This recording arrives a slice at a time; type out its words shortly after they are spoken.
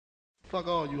Fuck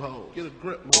all you hoes. Get a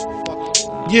grip,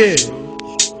 motherfucker. Yeah.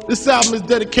 This album is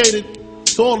dedicated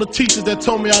to all the teachers that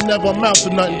told me I never amount to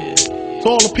nothing. To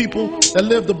all the people that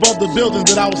lived above the buildings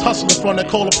that I was hustling from that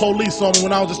called the police on me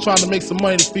when I was just trying to make some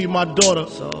money to feed my daughter.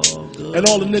 And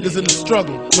all the niggas in the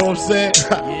struggle, you know what I'm saying?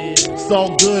 It's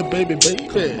all good, baby.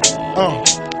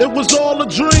 It was all a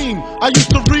dream. I used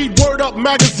to read Word Up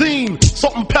magazine,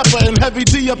 Salt and Pepper and Heavy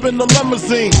D up in the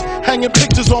limousine, hanging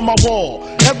pictures on my wall.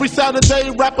 Every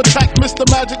Saturday, rap attack Mr.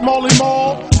 Magic Molly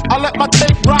Mall. I let my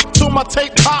tape rock till my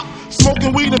tape pop,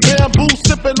 smoking weed and bamboo,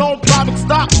 sipping on private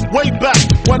stock. Way back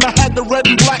when I had the red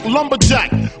and black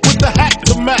lumberjack with the hat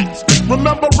to match.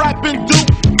 Remember rapping Duke?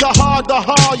 The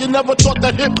hard, you never thought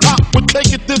that hip-hop would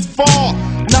take it this far.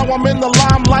 Now I'm in the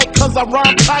limelight cause I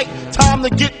rhyme tight. Time to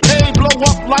get paid, blow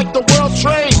up like the world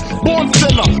trade. Born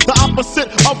sinner, the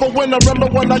opposite of a winner. Remember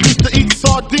when I used to eat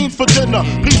sardines for dinner?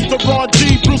 Peace to Ron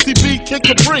G, Brucey B, Kid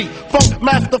Capri, Funk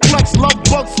Master Flex, Love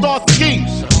Bug, Star Ski.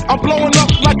 I'm blowing up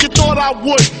like you thought I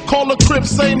would. Call a crib,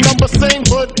 same number, same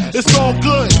hood. It's all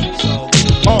good.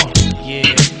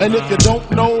 And if you don't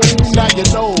know, now you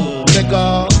know,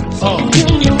 nigga. You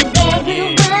know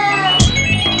very well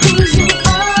who you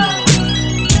are.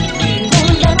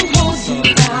 Don't let them hold you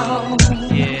down.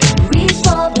 Reach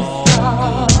for the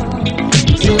stars.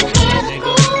 You have to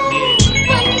go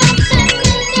when nothing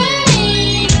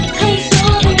remains. 'Cause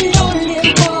you're the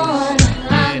only one.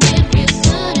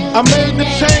 I made the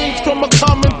change from a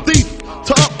common thief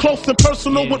to up close and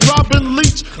personal with Robin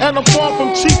Leach. And I'm far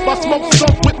from cheap, I smoke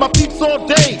soap with my peeps all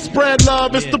day. Spread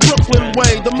love, it's the Brooklyn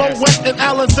way. The Moet and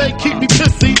Alizé keep me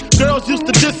pissy. Girls used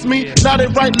to diss me, now they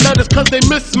write letters cause they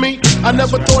miss me. I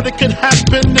never thought it could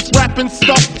happen, this rapping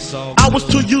stuff. I was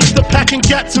too used to packing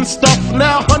gats and stuff.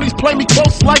 Now honeys play me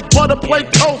close like butter play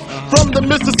toast. From the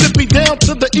Mississippi down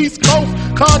to the East Coast,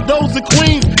 condos in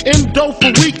Queens, in dough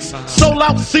for weeks. Sold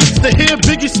out seats to hear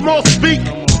Biggie Small speak.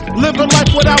 Living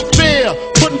life without fear,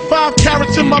 putting 5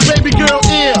 carats in my baby girl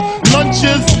ear.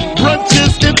 Lunches,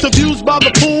 brunches, interviews by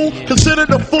the pool. Considered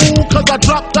a fool cause I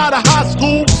dropped out of high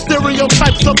school.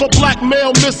 Stereotypes of a black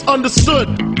male misunderstood,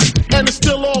 and it's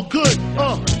still all good.